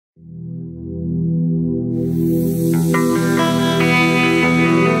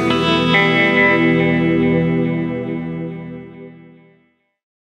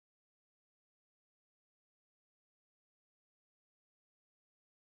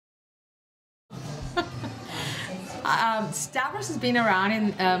Stavros has been around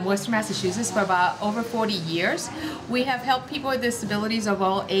in Western Massachusetts for about over 40 years. We have helped people with disabilities of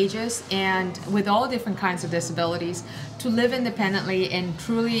all ages and with all different kinds of disabilities to live independently and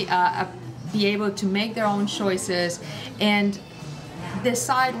truly be able to make their own choices and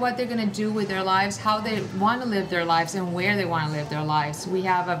decide what they're going to do with their lives, how they want to live their lives, and where they want to live their lives. We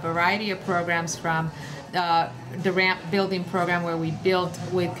have a variety of programs from the ramp building program where we built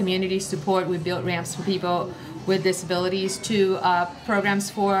with community support, we built ramps for people with disabilities, to programs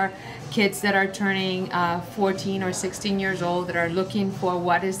for kids that are turning 14 or 16 years old that are looking for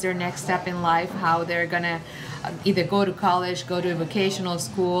what is their next step in life, how they're going to either go to college, go to a vocational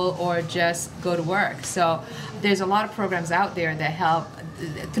school, or just go to work. So there's a lot of programs out there that help,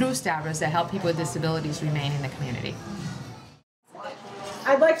 through Stavros, that help people with disabilities remain in the community.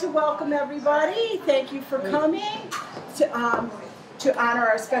 I'd like to welcome everybody. Thank you for coming to honor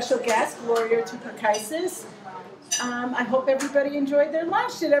our special guest, Gloria Tuperkeizsis. I hope everybody enjoyed their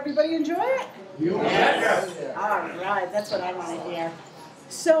lunch. Did everybody enjoy it? Yes. All right, that's what I want to hear.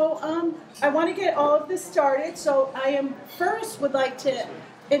 So I want to get all of this started. So I first would like to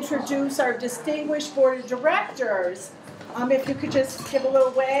introduce our distinguished board of directors. If you could just give a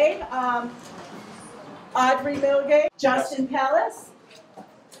little wave. Audrey Milgate, Justin Pellis,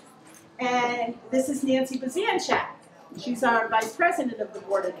 and this is Nancy Bazanchuk. She's our vice president of the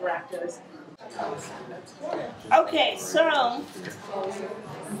board of directors. Okay, so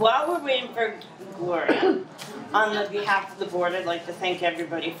while we're waiting for Gloria, on behalf of the board, I'd like to thank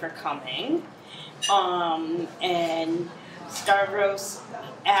everybody for coming. And Stavros,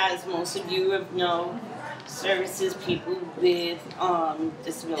 as most of you have known, services people with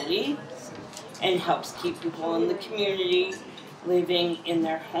disabilities and helps keep people in the community living in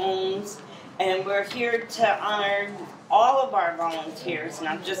their homes. And we're here to honor all of our volunteers,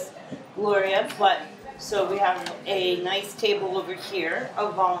 not just Gloria, but so we have a nice table over here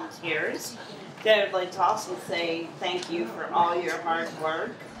of volunteers that I'd like to also say thank you for all your hard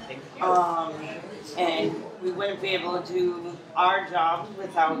work. Thank you. And we wouldn't be able to do our job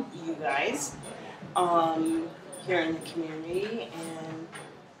without you guys here in the community, and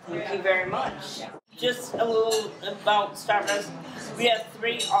thank you very much. Just a little about Stavros. We have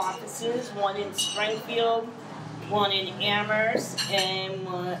 3 offices, one in Springfield, one in Amherst, and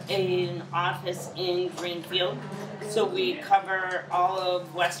an office in Greenfield. So we cover all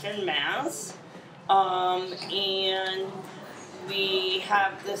of Western Mass. And we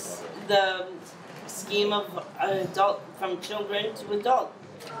have the scheme of from children to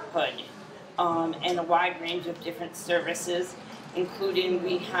adulthood, and a wide range of different services, including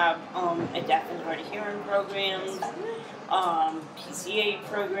we have a deaf and hard of hearing programs, PCA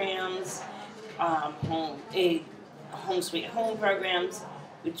programs, home sweet home programs,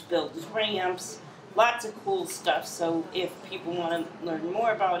 which builds ramps, lots of cool stuff. So if people want to learn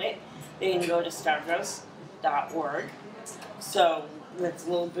more about it, they can go to stavros.org. So that's a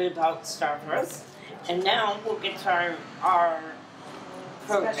little bit about Stavros. And now we'll get to our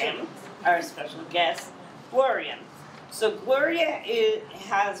program, our special guest, Gloria. So Gloria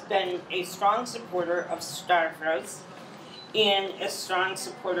has been a strong supporter of Stavros and a strong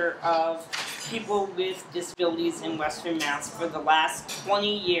supporter of people with disabilities in Western Mass for the last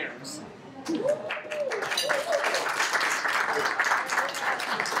 20 years. She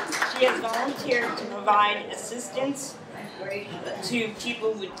has volunteered to provide assistance to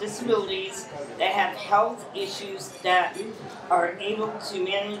people with disabilities that have health issues that are able to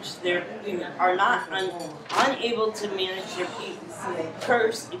manage unable to manage their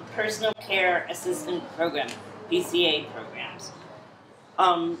personal care assistant program, PCA programs.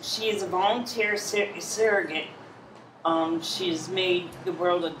 She is a volunteer surrogate. She's made the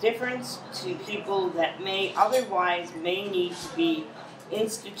world a difference to people that may need to be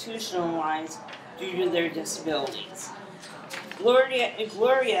institutionalized due to their disabilities.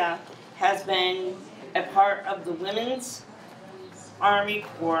 Gloria has been a part of the Women's Army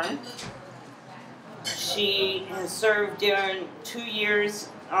Corps. She has served during 2 years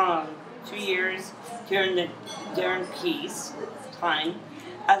during peace time.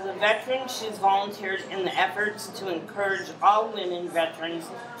 As a veteran, she's volunteered in the efforts to encourage all women veterans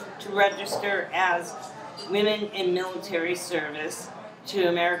to register as women in military service to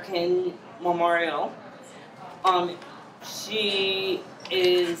American Memorial. She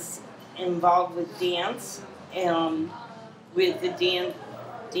is involved with dance, with the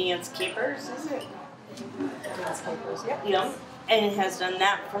dance keepers, is it? Dance keepers, yep. Yeah, and has done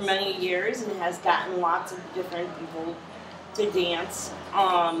that for many years and has gotten lots of different people to dance.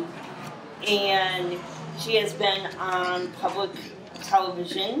 And she has been on public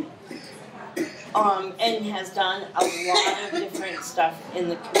television and has done a lot of different stuff in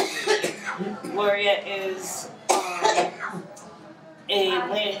the community. Gloria is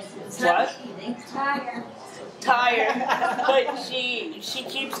tired, but she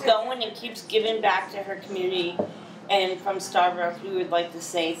keeps going and keeps giving back to her community. And from Stavros, we would like to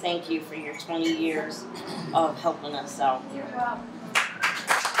say thank you for your 20 years of helping us out. You're welcome.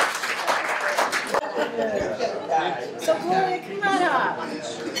 So Gloria, come on up.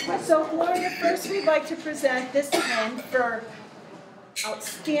 So Gloria, first we'd like to present this pin for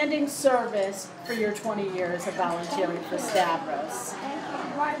outstanding service for your 20 years of volunteering for Stavros.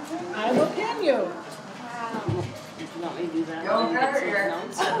 I will pin you. Did you want me to do that?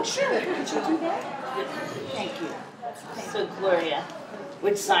 Oh, sure. Could you do that? Thank you. So Gloria,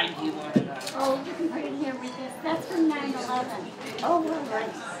 which side do you want it on? Oh, you can put it here with this. That's from 9/11. Oh, well,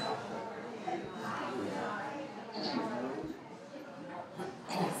 nice.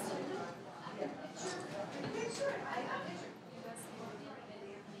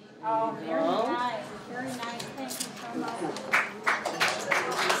 Oh, very nice. Very nice. Thank you so much.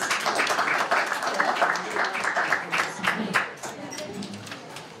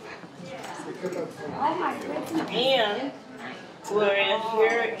 Oh my goodness. And Gloria,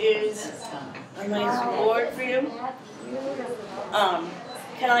 here is a nice award for you.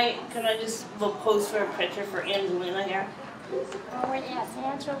 Can I just pose for a picture for Angelina here? Oh yes,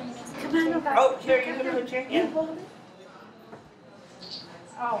 Angelina. Come on. Oh, here, you can put your hand.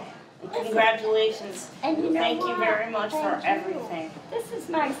 Oh. Congratulations. And you know Thank you very much for Thank you. everything. This is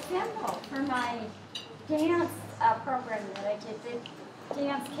my symbol for my dance program that I did, the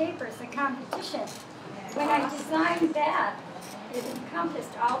dance capers, the competition. When I designed that, it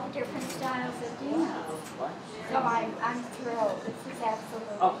encompassed all the different styles of dance. So I'm thrilled. This is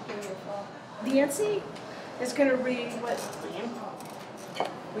absolutely beautiful. Nancy is going to read what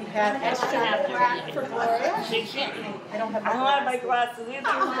we have extra for Gloria. She can't. I don't have I don't have my glasses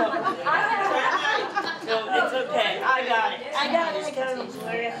either. So it's okay. I got it,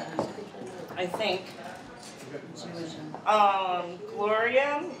 Gloria. I think.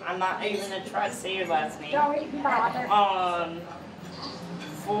 Gloria, I'm not even gonna try to say your last name. Don't even bother.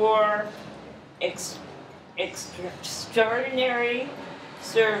 For extraordinary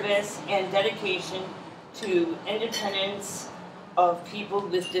service and dedication to independence of people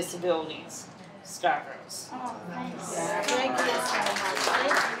with disabilities. Stavros. Oh, thanks. Thank you so much.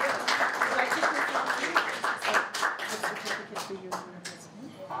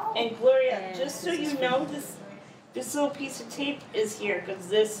 And Gloria, just so you know, this little piece of tape is here because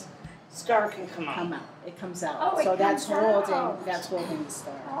this star can come out. It comes out. Oh, it so that's comes out. holding the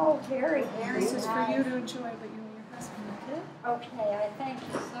star. Oh, very, very This is for nice. you to enjoy, but you and your husband, okay? Okay, I thank you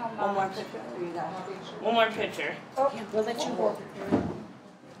so much. One more picture for you guys. One more picture. Oh, We'll let you walk.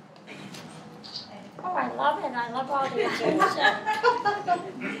 oh, I love it. I love all the attention.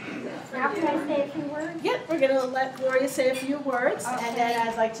 Now can I say a few words? Yep, we're going to let Gloria say a few words, Okay. and then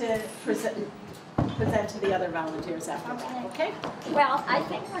I'd like to present to the other volunteers after that, okay? Well, I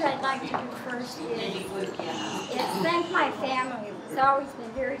think what I'd like to do first is thank my family, who's always been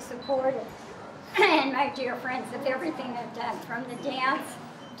very supportive, and my dear friends of everything they've done, from the dance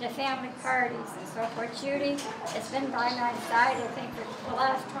to family parties and so forth. Judy has been by my side, I think, for the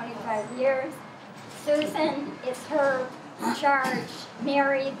last 25 years. Susan is her charge,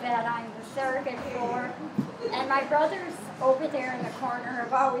 Mary, that I'm the surrogate for. And my brothers over there in the corner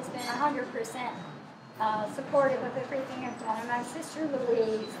have always been 100% supportive of everything I've done. And my sister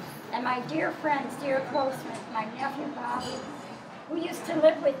Louise, and my dear friends, dear close friends, my nephew Bobby, who used to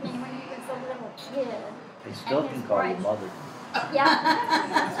live with me when he was a little kid. They still can call you mother.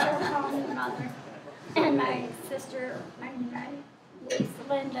 Yeah, still call me mother. And my sister, my niece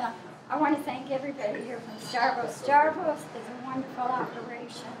Linda. I want to thank everybody here from Stavros. Stavros is a wonderful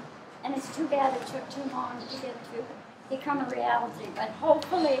operation, and it's too bad it took too long to get to become a reality. But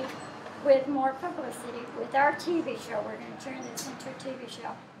hopefully, with more publicity, with our TV show, we're going to turn this into a TV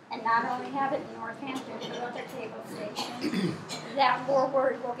show, and not only have it in Northampton, but other cable stations. That more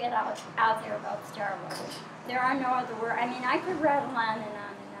word will get out there about Stavros. There are no other words. I mean, I could rattle on and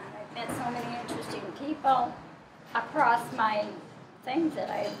on and on. I've met so many interesting people across my things that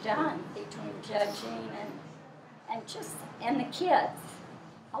I have done between judging and the kids.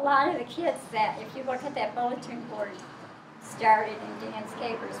 A lot of the kids that, if you look at that bulletin board, started in dance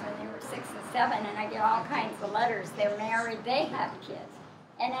capers when they were 6 and 7, and I get all kinds of letters. They're married, they have kids.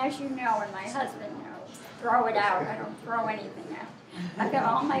 And as you know, and my husband knows, throw it out. I don't throw anything out. I've got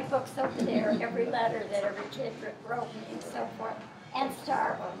all my books over there, every letter that every kid wrote me and so forth. And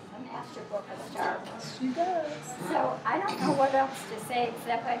Stavros, a master book of Stavros. She does. So I don't know what else to say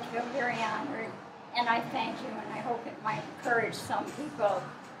except I feel very honored And I thank you, and I hope it might encourage some people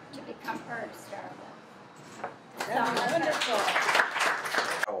to become part of Starbucks. That's wonderful.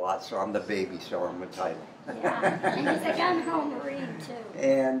 A lot, so I'm the baby, so I'm entitled. Yeah, and he's a gun-home Marine too.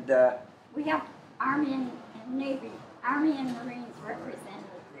 And We have Army and Navy, Army and Marines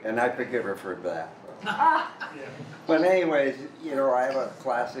represented. I forgive her for that. Ah, But anyways, you know, I have a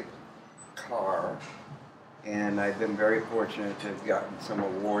classic car, and I've been very fortunate to have gotten some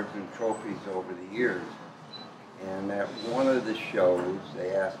awards and trophies over the years. And at one of the shows,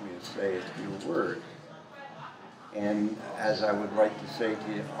 they asked me to say a few words. And as I would like to say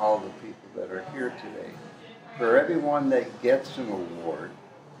to all the people that are here today, for everyone that gets an award,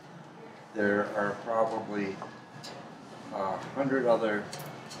 there are probably 100 other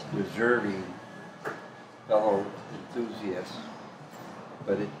deserving fellow enthusiasts,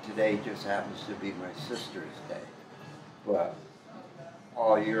 but today just happens to be my sister's day. But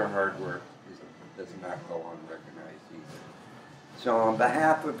all your hard work does not go unrecognized either. So on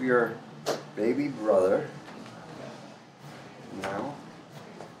behalf of your baby brother, now,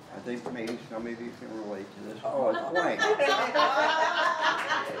 I think maybe some of you can relate to this. Oh, it's blank.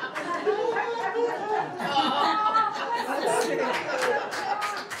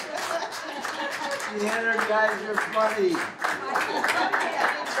 The other guys are funny.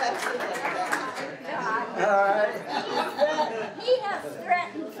 All right. he has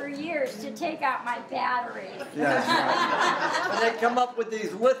threatened for years to take out my battery. Yes, right. But they come up with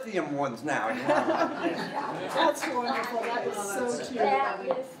these lithium ones now. You know? That's wonderful. That is so cute. That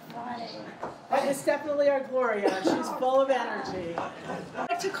is funny. That is definitely our Gloria. She's full of energy. I'd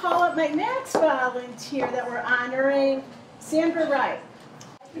like to call up my next volunteer that we're honoring, Sandra Wright.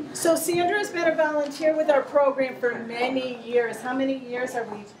 So Sandra has been a volunteer with our program for many years. How many years are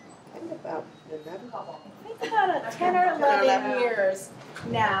we? I think about 11. I think about 10 or 11 years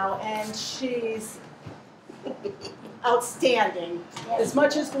now, and she's outstanding. As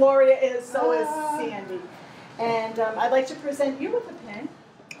much as Gloria is, so is Sandy. And I'd like to present you with a pin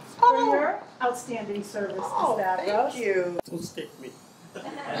for your outstanding service to Stavros. Thank you. Don't stick me.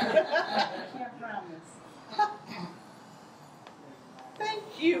 Can't promise. Thank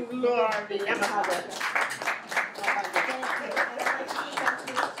you, Laurie. I'm a hugger.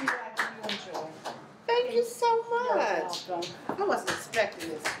 Thank you so much. I wasn't expecting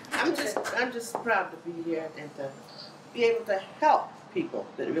this. I'm just proud to be here and to be able to help people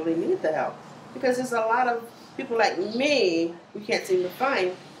that really need the help. Because there's a lot of people like me we can't seem to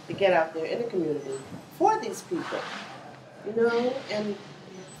find to get out there in the community for these people. You know, and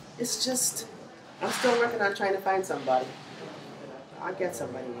it's just, I'm still working on trying to find somebody. I'll get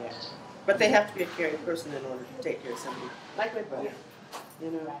somebody there. But they have to be a caring person in order to take care of somebody. Like my brother.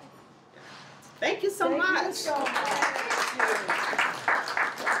 You know. Thank you so much.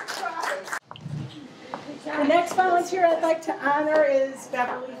 The next volunteer I'd like to honor is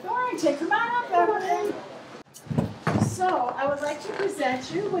Beverly Thorington. Come on up, Beverly. So I would like to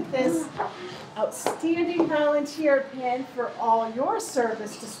present you with this outstanding volunteer pin for all your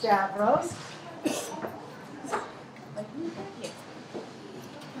service to Stavros.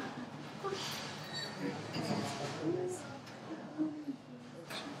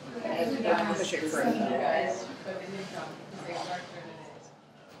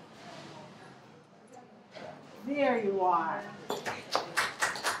 There you are.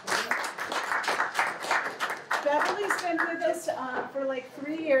 Beverly's been with us for like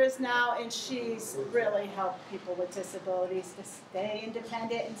 3 years now, and she's really helped people with disabilities to stay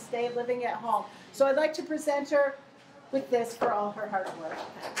independent and stay living at home. So I'd like to present her with this for all her hard work.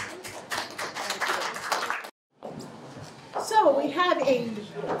 So we have a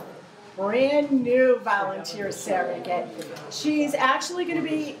brand new volunteer surrogate. She's actually going to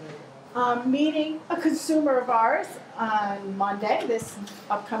be meeting a consumer of ours on Monday, this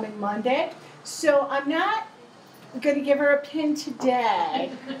upcoming Monday. So I'm not going to give her a pin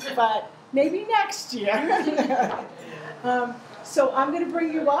today, but maybe next year. So I'm going to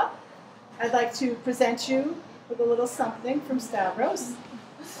bring you up. I'd like to present you with a little something from Stavros.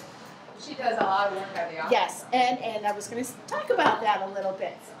 She does a lot of work at the office. Yes, and I was going to talk about that a little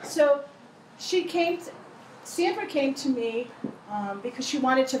bit. So Sandra came to me because she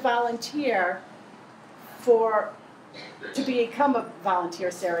wanted to volunteer to become a volunteer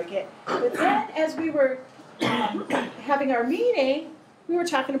surrogate. But then as we were having our meeting, we were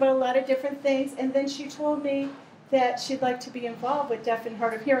talking about a lot of different things, and then she told me that she'd like to be involved with deaf and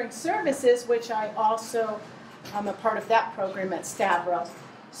hard of hearing services, which I also am a part of that program at Stavros.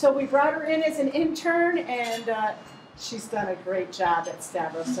 So we brought her in as an intern, and she's done a great job at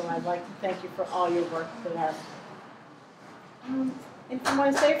Stavros, so I'd like to thank you for all your work there. And if you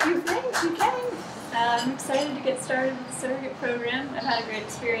want to say a few things, you can. I'm excited to get started with the Surrogate program. I've had a great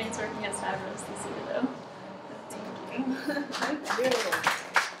experience working at Stavros this year, though. Thank you. Thank you.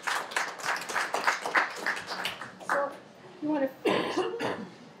 So, you want to finish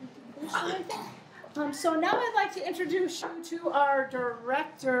anything? So now I'd like to introduce you to our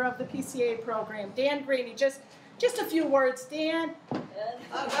director of the PCA program, Dan Greaney. Just a few words, Dan. All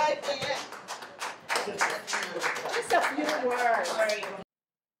right, Dan. Just a few words.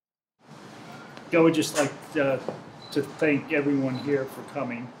 I would just like to thank everyone here for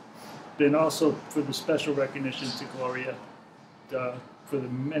coming, and also for the special recognition to Gloria for the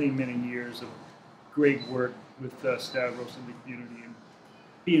many, many years of great work with Stavros in the community and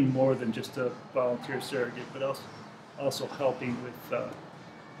being more than just a volunteer surrogate, but also helping with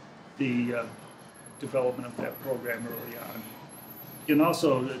the development of that program early on. And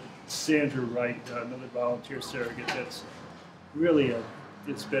also Sandra Wright, another volunteer surrogate that's really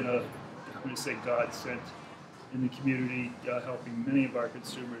it's been a, I'm going to say, godsend in the community, helping many of our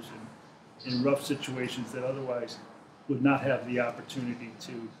consumers in rough situations that otherwise would not have the opportunity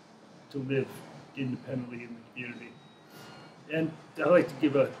to live independently in the community. And I'd like to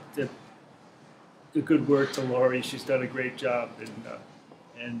give a good word to Laurie. She's done a great job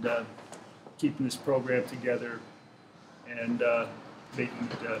in keeping this program together and making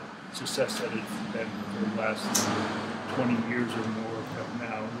it a success that it's been for the last 20 years or more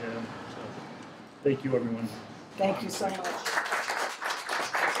now. Yeah. So, thank you, everyone. Thank you so much.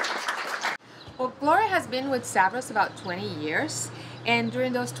 Well, Gloria has been with Stavros about 20 years, and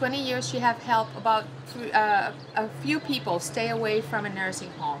during those 20 years she have helped about a few people stay away from a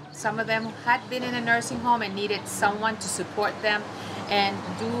nursing home. Some of them had been in a nursing home and needed someone to support them and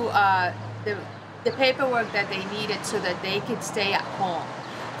do the paperwork that they needed so that they could stay at home.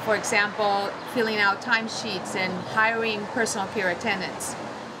 For example, filling out timesheets and hiring personal care attendants.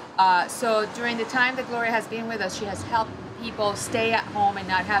 So during the time that Gloria has been with us, she has helped people stay at home and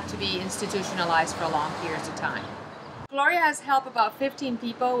not have to be institutionalized for long periods of time. Gloria has helped about 15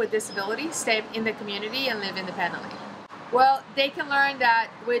 people with disabilities stay in the community and live independently. Well, they can learn that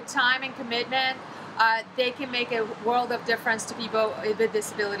with time and commitment, they can make a world of difference to people with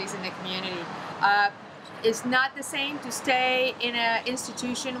disabilities in the community. It's not the same to stay in an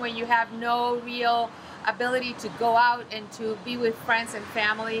institution where you have no real ability to go out and to be with friends and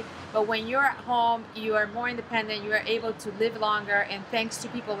family, but when you're at home, you are more independent, you are able to live longer, and thanks to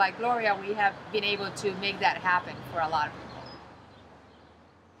people like Gloria, we have been able to make that happen for a lot of people.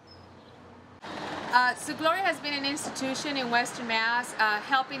 So Gloria has been an institution in Western Mass,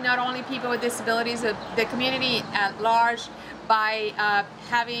 helping not only people with disabilities, the community at large, by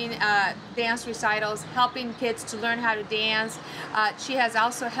having dance recitals, helping kids to learn how to dance. She has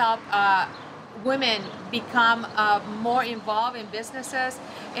also helped women become more involved in businesses,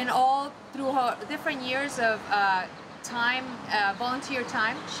 and all through her different years of time, volunteer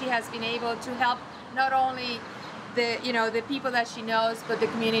time, she has been able to help not only the people that she knows, but the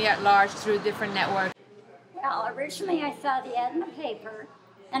community at large through different networks. Well, originally I saw the ad in the paper,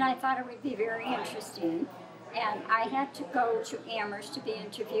 and I thought it would be very interesting. And I had to go to Amherst to be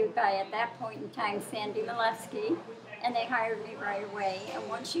interviewed by, at that point in time, Sandy Molesky, and they hired me right away. And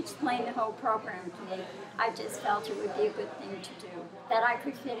once she explained the whole program to me, I just felt it would be a good thing to do, that I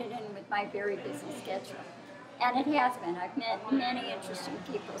could fit it in with my very busy schedule. And it has been. I've met many interesting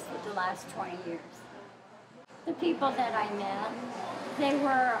people for the last 20 years. The people that I met, they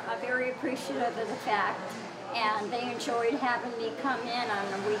were very appreciative of the fact, and they enjoyed having me come in on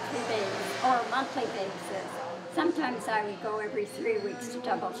a weekly basis or a monthly basis. Sometimes I would go every 3 weeks to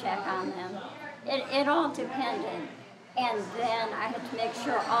double check on them. It all depended. And then I had to make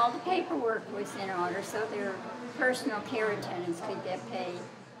sure all the paperwork was in order so their personal care attendants could get paid.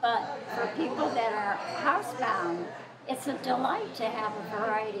 But for people that are housebound, it's a delight to have a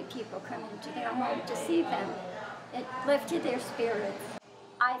variety of people come into their home to see them. It lifted their spirits.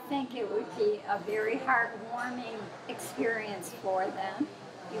 I think it would be a very heartwarming experience for them.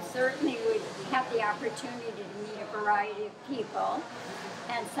 You certainly would have the opportunity to meet a variety of people,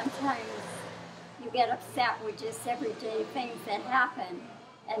 and sometimes you get upset with just everyday things that happen,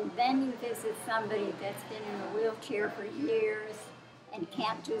 and then you visit somebody that's been in a wheelchair for years and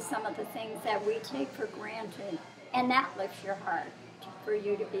can't do some of the things that we take for granted, and that lifts your heart for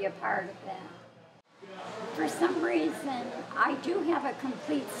you to be a part of that. For some reason, I do have a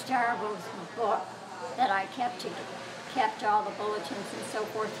complete Stavros book that I kept all the bulletins and so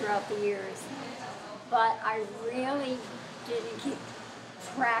forth throughout the years, but I really didn't keep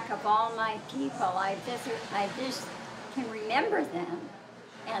track of all my people. I just can remember them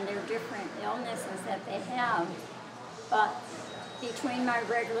and their different illnesses that they have, but between my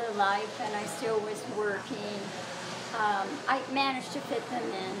regular life and I still was working, I managed to fit them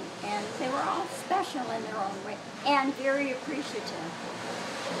in, and they were all special in their own way and very appreciative.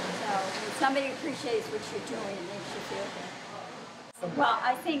 So when somebody appreciates what you're doing, it makes you feel good. Well,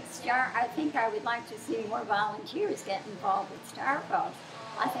 I think I would like to see more volunteers get involved with Stavros.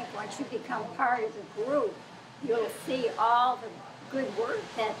 I think once you become part of the group, you'll see all the good work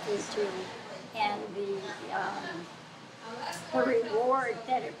that they do and the reward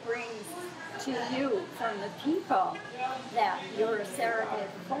that it brings to you from the people that you're a surrogate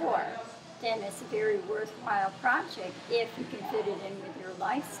for. Then it's a very worthwhile project if you can fit it in with your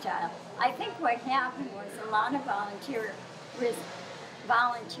lifestyle. I think what happened was a lot of volunteer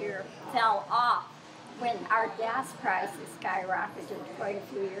fell off when our gas prices skyrocketed quite a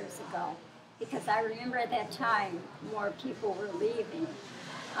few years ago. Because I remember at that time more people were leaving.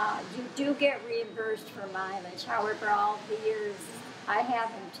 You do get reimbursed for mileage. However, all the years I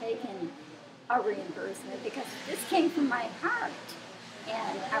haven't taken a reimbursement because this came from my heart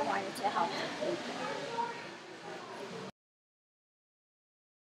and I wanted to help the people.